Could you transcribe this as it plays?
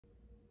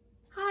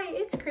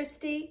it's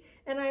Christy,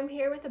 and I'm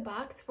here with a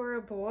box for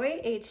a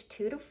boy aged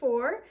 2 to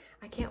 4.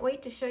 I can't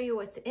wait to show you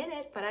what's in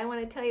it, but I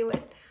want to tell you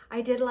what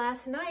I did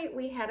last night.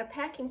 We had a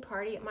packing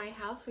party at my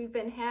house. We've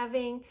been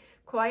having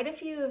quite a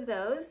few of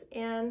those,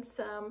 and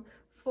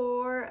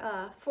four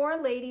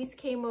ladies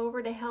came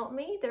over to help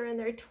me. They're in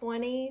their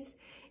 20s,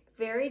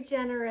 very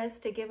generous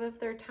to give of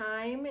their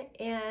time,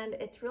 and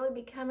it's really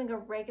becoming a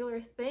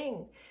regular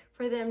thing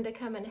for them to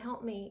come and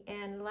help me.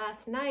 And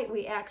last night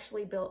we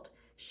actually built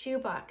shoe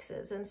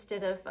boxes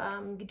instead of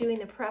doing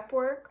the prep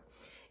work,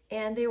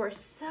 and they were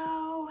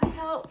so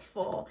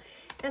helpful.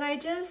 And I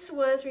just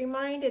was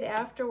reminded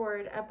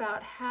afterward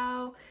about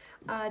how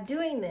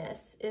doing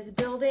this is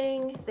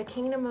building the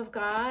kingdom of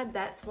God.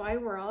 That's why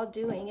we're all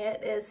doing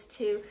it, is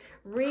to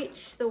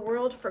reach the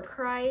world for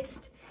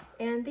Christ.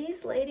 And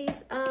these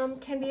ladies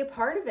can be a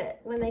part of it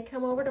when they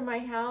come over to my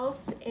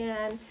house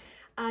and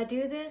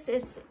do this.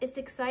 It's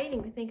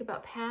exciting to think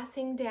about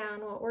passing down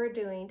what we're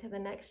doing to the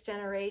next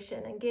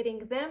generation and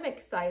getting them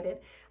excited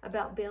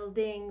about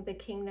building the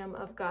kingdom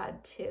of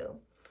God too.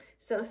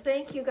 So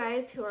thank you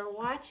guys who are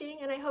watching,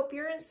 and I hope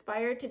you're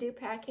inspired to do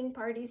packing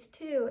parties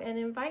too, and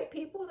invite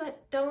people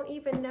that don't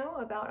even know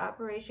about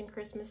Operation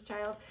Christmas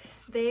Child.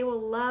 They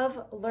will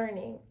love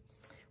learning.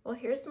 Well,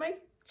 here's my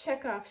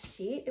checkoff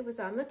sheet. It was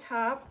on the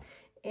top,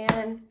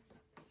 and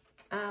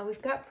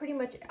we've got pretty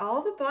much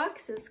all the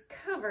boxes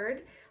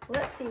covered.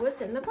 Let's see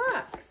what's in the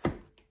box.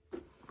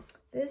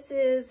 This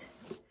is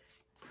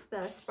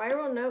the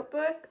spiral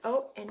notebook.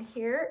 Oh, and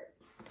here,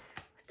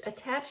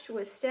 attached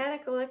with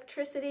static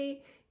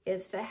electricity,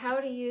 is the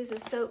How to Use a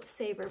Soap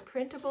Saver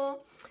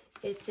printable.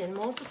 It's in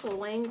multiple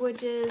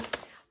languages.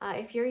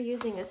 If you're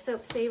using a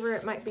soap saver,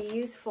 it might be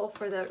useful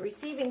for the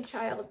receiving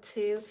child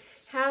to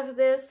have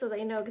this so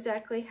they know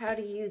exactly how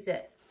to use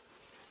it.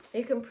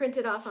 You can print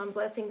it off on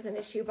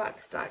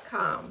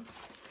blessingsinashoebox.com.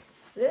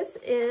 This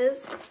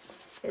is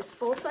his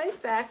full-size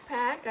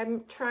backpack.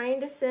 I'm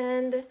trying to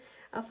send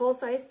a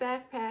full-size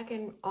backpack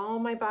in all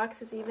my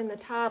boxes, even the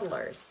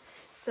toddlers.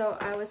 So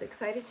I was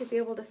excited to be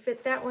able to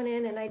fit that one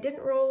in, and I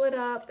didn't roll it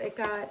up.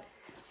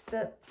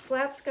 The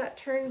flaps got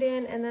turned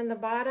in, and then the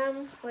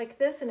bottom like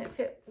this, and it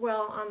fit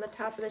well on the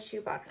top of the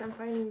shoebox. I'm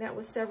finding that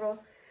with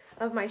several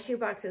of my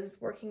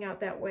shoeboxes working out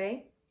that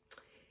way.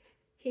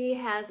 He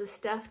has a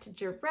stuffed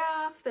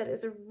giraffe that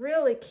is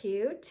really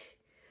cute.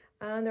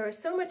 There was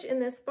so much in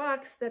this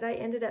box that I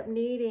ended up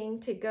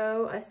needing to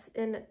go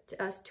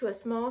to a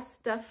small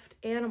stuffed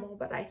animal,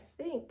 but I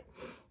think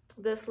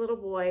this little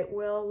boy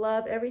will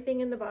love everything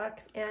in the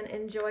box and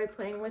enjoy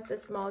playing with the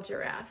small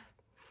giraffe.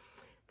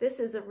 This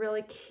is a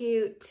really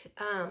cute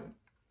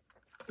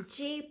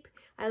Jeep.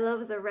 I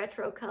love the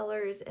retro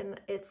colors,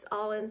 and it's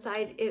all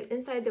inside.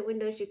 Inside the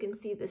windows you can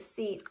see the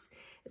seats.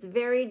 It's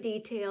very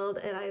detailed,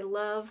 and I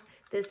love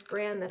this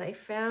brand that I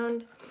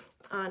found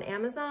on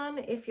Amazon.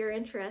 If you're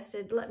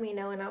interested, let me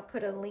know, and I'll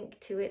put a link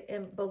to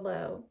it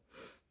below.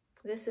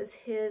 This is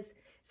his,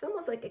 it's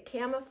almost like a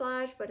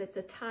camouflage, but it's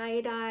a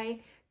tie-dye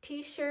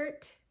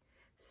t-shirt,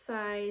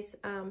 size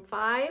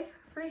 5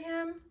 for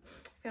him.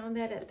 Found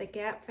that at the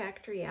Gap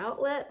Factory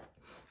outlet.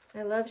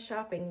 I love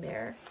shopping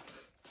there.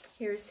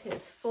 Here's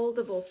his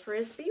foldable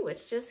Frisbee,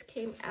 which just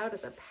came out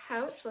of the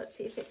pouch. Let's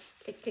see if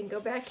it can go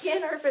back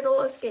in or if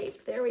it'll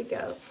escape. There we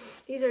go.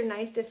 These are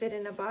nice to fit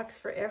in a box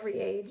for every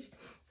age.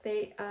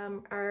 They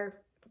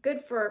are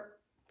good for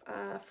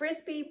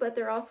Frisbee, but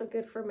they're also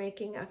good for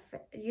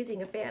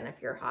using a fan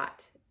if you're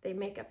hot. They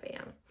make a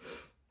fan.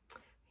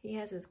 He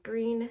has his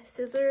green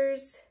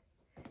scissors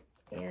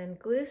and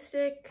glue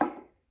stick,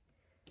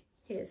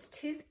 his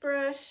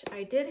toothbrush.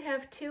 I did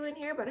have 2 in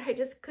here, but I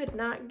just could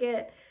not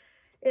get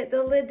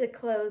the lid to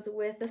close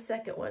with the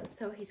second one.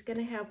 So he's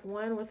gonna have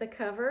one with a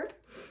cover.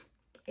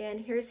 And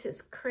here's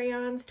his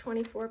crayons,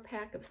 24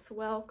 pack of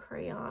Swell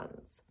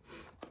crayons.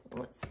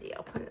 Let's see,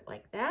 I'll put it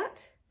like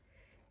that.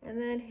 And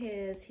then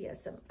he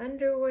has some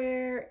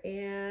underwear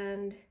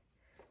and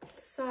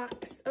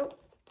socks. Oh,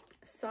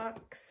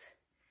 socks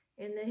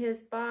in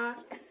his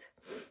box,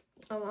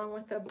 along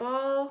with a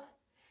ball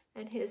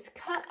and his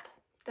cup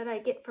that I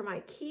get from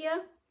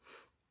IKEA.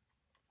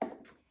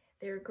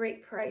 They're a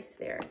great price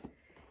there.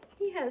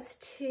 He has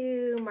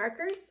 2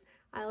 markers.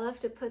 I love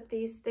to put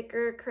these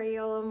thicker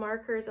Crayola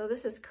markers. Oh,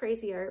 this is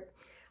crazy art.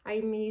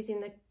 I'm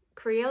using the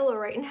Crayola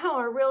right now,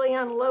 are really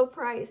on low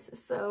price.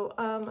 So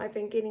I've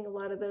been getting a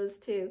lot of those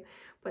too.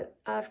 But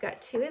I've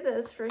got 2 of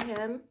those for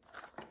him.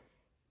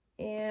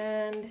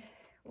 And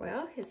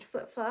well, his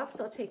flip-flops,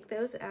 I'll take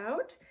those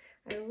out.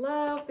 I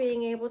love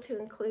being able to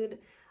include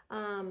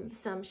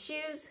some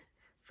shoes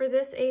for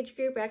this age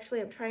group.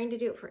 Actually, I'm trying to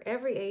do it for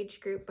every age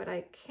group, but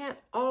I can't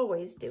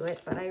always do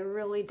it, but I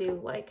really do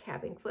like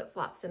having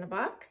flip-flops in a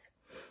box.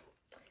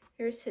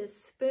 Here's his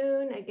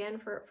spoon, again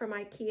from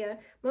IKEA.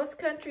 Most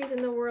countries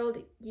in the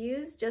world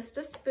use just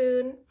a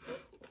spoon,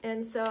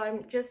 and so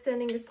I'm just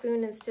sending a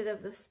spoon instead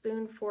of the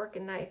spoon, fork,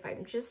 and knife.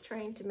 I'm just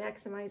trying to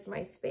maximize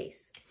my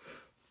space.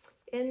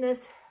 In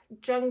this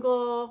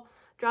jungle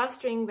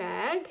drawstring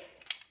bag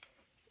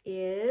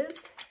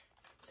is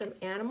some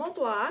animal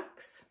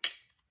blocks.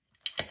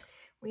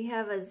 We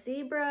have a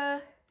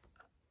zebra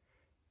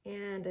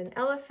and an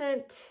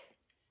elephant.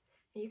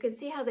 You can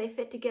see how they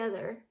fit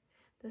together.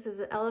 This is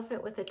an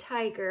elephant with a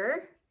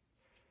tiger,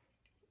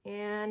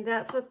 and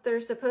that's what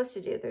they're supposed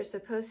to do. They're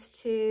supposed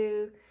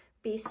to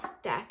be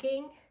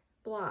stacking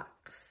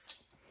blocks.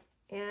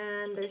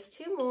 And there's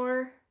two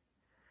more,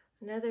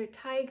 another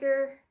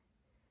tiger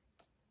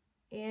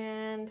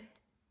and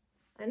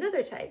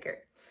another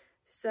tiger.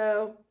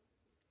 So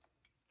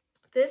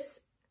these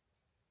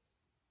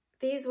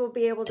will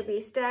be able to be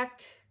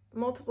stacked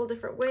multiple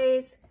different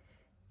ways,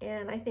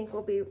 and I think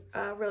will be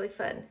really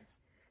fun.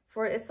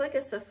 It's like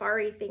a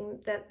safari thing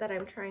that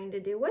I'm trying to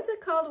do. What's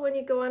it called when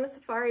you go on a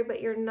safari but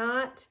you're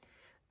not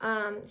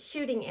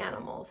shooting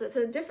animals? It's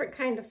a different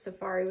kind of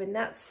safari, and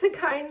that's the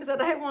kind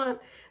that I want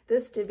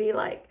this to be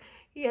like.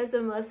 He has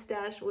a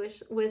mustache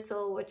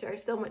whistle, which are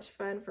so much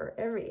fun for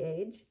every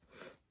age.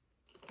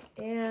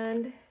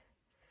 And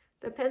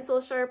the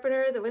pencil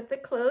sharpener with the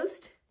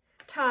closed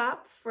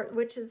top,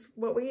 which is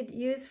what we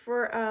use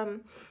for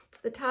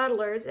the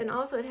toddlers, and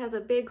also it has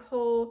a big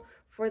hole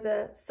for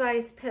the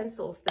size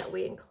pencils that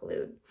we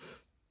include.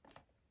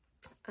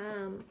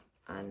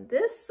 On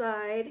this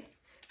side,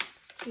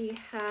 he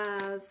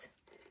has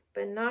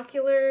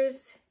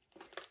binoculars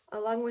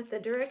along with the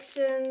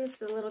directions,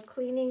 the little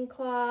cleaning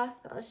cloth.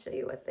 I'll show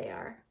you what they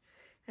are.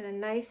 And a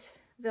nice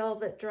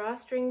velvet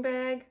drawstring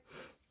bag.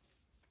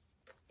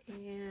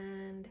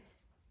 And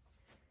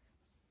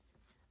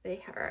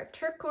they are a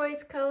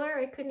turquoise color.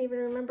 I couldn't even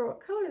remember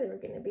what color they were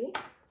going to be.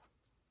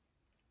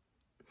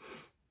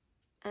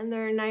 And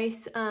they're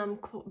nice,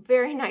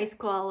 very nice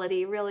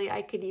quality. Really,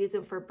 I could use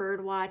them for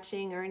bird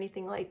watching or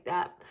anything like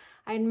that.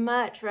 I'd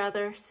much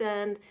rather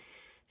send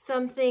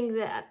something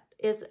that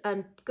is a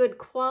good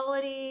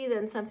quality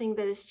than something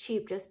that is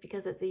cheap just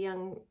because it's a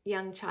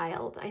young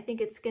child. I think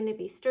it's going to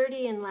be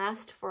sturdy and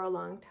last for a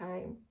long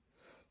time.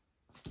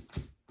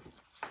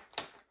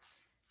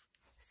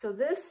 So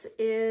this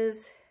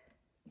is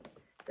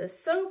the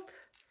soap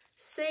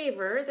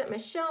saver that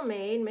Michelle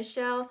made.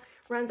 Michelle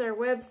runs our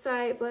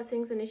website,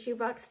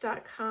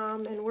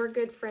 blessingsinashoebox.com, and we're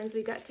good friends.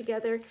 We got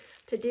together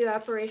to do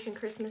Operation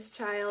Christmas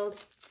Child.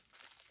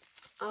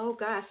 Oh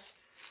gosh,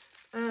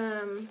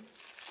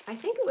 I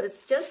think it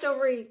was just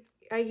over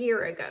a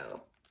year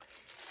ago,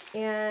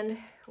 and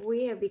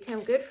we have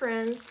become good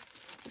friends.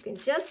 You can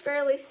just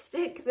barely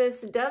stick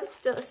this Dove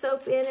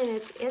soap in, and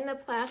it's in the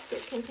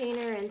plastic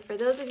container. And for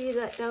those of you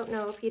that don't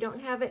know, if you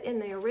don't have it in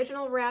the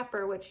original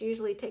wrapper, which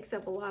usually takes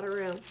up a lot of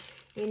room,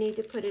 you need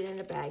to put it in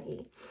a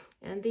baggie.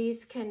 And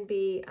these can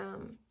be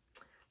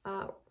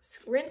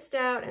rinsed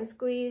out and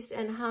squeezed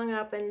and hung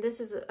up, and this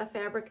is a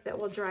fabric that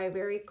will dry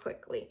very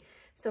quickly.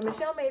 So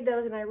Michelle made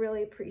those, and I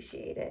really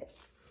appreciate it.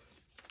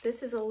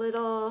 This is a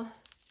little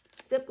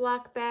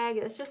Ziploc bag.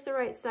 It's just the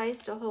right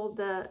size to hold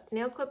the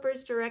nail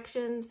clippers,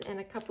 directions, and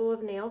a couple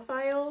of nail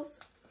files.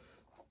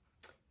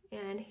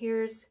 And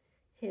here's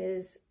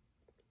his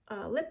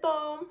lip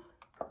balm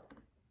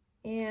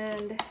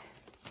and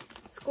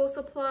school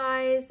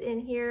supplies in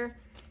here.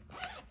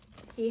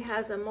 He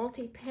has a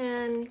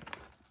multi-pen,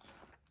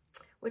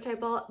 which I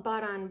bought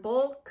on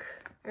bulk.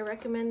 I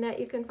recommend that.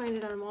 You can find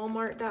it on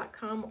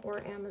Walmart.com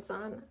or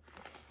Amazon.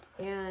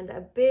 And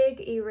a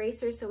big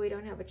eraser so we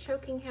don't have a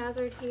choking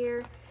hazard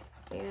here.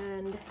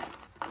 And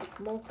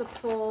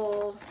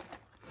multiple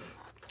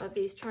of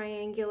these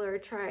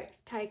triangular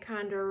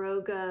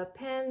Ticonderoga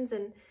pens.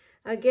 And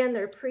again,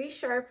 they're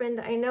pre-sharpened.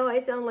 I know I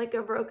sound like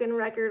a broken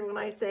record when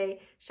I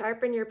say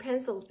sharpen your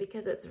pencils,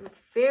 because it's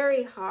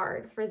very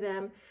hard for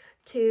them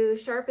to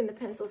sharpen the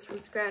pencils from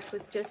scratch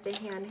with just a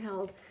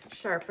handheld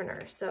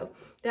sharpener. So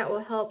that will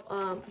help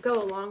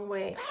go a long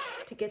way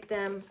to get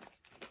them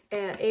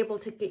able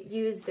to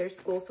use their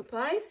school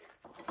supplies.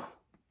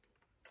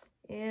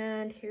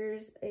 And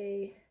here's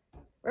a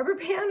rubber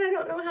band. I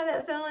don't know how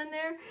that fell in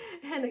there.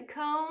 And a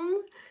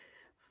comb.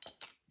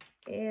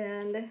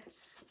 And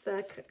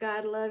the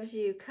God Loves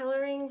You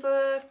coloring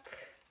book.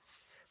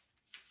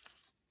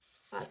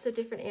 Lots of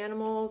different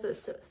animals.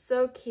 It's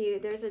so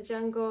cute. There's a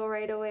jungle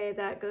right away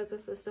that goes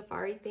with the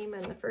safari theme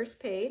on the first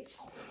page.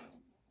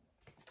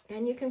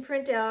 And you can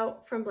print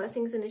out from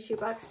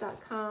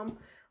blessingsinashoebox.com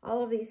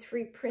all of these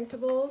free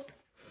printables.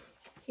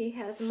 He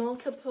has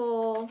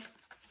multiple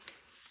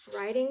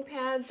writing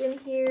pads in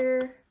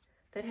here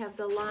that have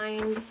the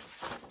lined,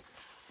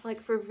 like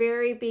for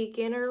very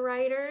beginner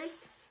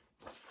writers.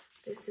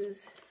 This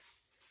is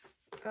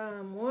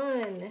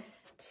 1,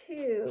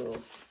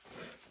 2,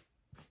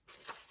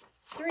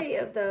 3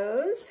 of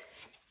those.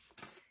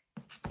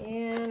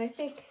 And I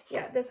think,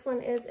 yeah, this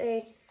one is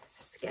a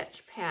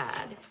sketch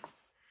pad.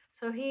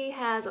 So he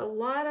has a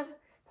lot of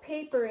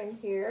paper in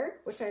here,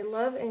 which I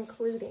love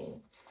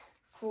including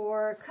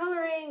for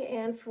coloring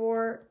and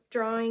for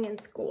drawing in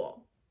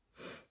school.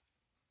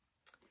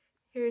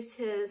 Here's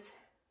his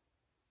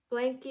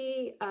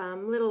blankie,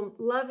 little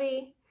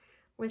lovey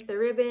with the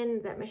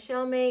ribbon that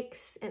Michelle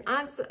makes. And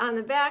on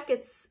the back,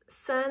 it's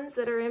suns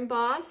that are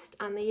embossed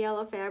on the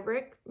yellow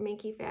fabric,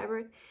 minky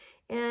fabric.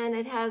 And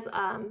it has,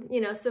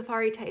 you know,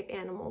 safari type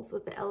animals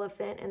with the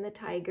elephant and the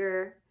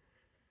tiger.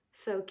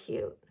 So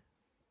cute.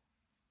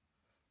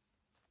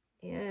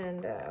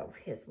 and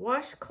his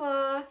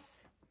washcloth.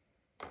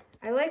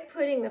 I like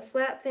putting the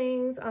flat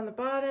things on the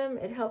bottom.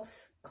 It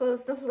helps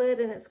close the lid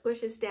and it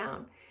squishes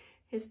down.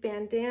 His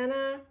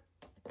bandana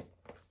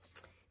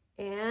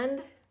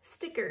and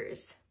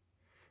stickers.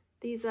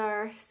 These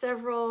are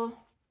several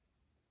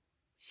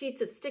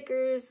sheets of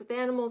stickers with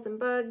animals and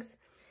bugs.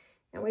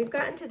 And we've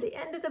gotten to the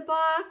end of the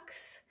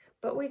box,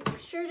 but we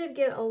sure did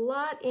get a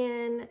lot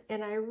in,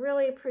 and I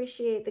really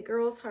appreciate the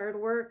girls' hard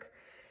work.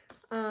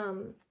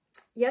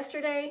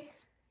 Yesterday,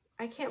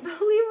 I can't believe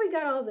we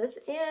got all this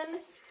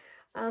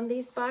in.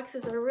 These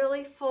boxes are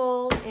really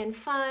full and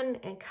fun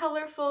and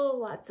colorful,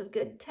 lots of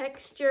good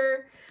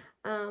texture.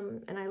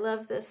 And I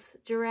love this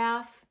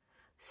giraffe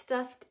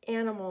stuffed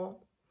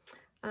animal.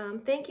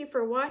 Thank you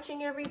for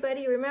watching,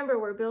 everybody. Remember,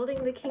 we're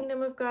building the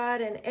kingdom of God,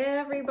 and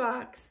every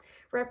box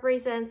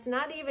represents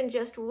not even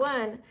just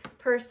one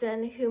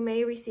person who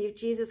may receive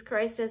Jesus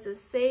Christ as his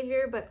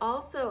Savior, but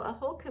also a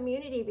whole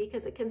community,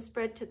 because it can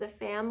spread to the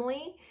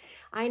family.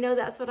 I know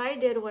that's what I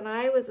did when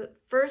I was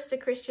first a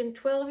Christian,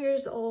 12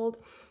 years old.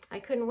 I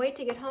couldn't wait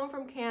to get home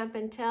from camp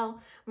and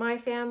tell my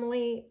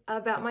family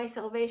about my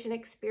salvation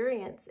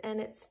experience,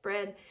 and it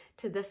spread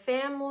to the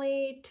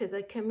family, to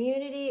the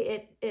community.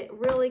 It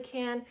really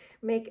can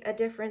make a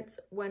difference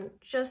when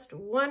just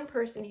one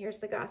person hears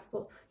the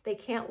gospel. They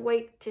can't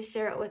wait to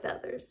share it with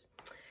others.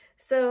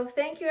 So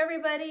thank you,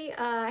 everybody.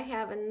 I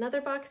have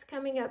another box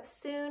coming up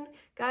soon.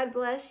 God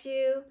bless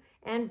you,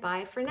 and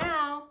bye for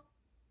now.